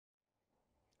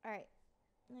All right.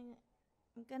 I'm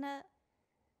gonna.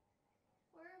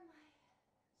 Where are my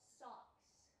socks?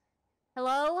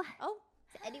 Hello? Oh.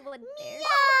 Is anyone there?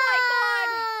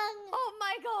 Oh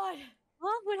my god!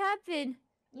 Huh? What happened?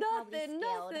 Nothing.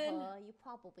 You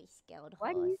probably scared her.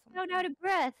 Why do or you sound something. out of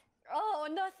breath? Oh,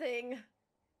 nothing.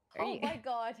 Are Oh you- my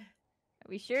god. Are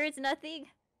we sure it's nothing?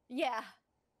 Yeah.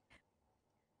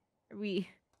 Are we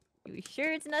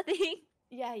sure it's nothing?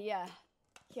 Yeah.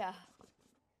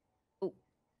 Oh.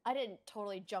 I didn't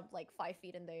totally jump like 5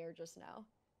 feet in the air just now.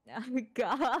 Oh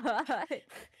god.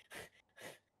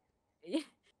 You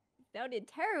sounded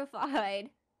terrified.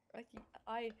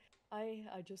 I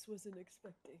just wasn't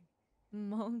expecting.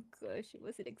 Monka, she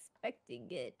wasn't expecting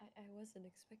it. I wasn't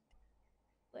expecting.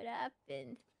 What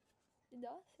happened?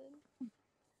 Nothing.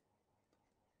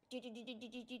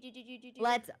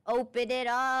 Let's open it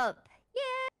up.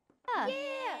 Yeah.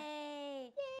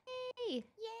 Yay! Yay.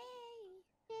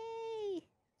 Yay!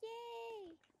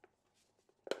 Yay.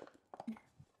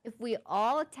 If we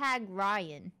all tag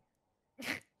Ryan,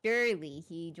 surely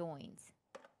he joins.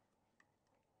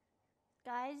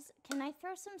 Guys, can I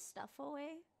throw some stuff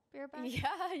away? Beer bag?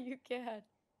 Yeah, you can.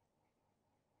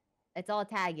 Let's all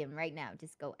tag him right now.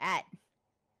 Just go at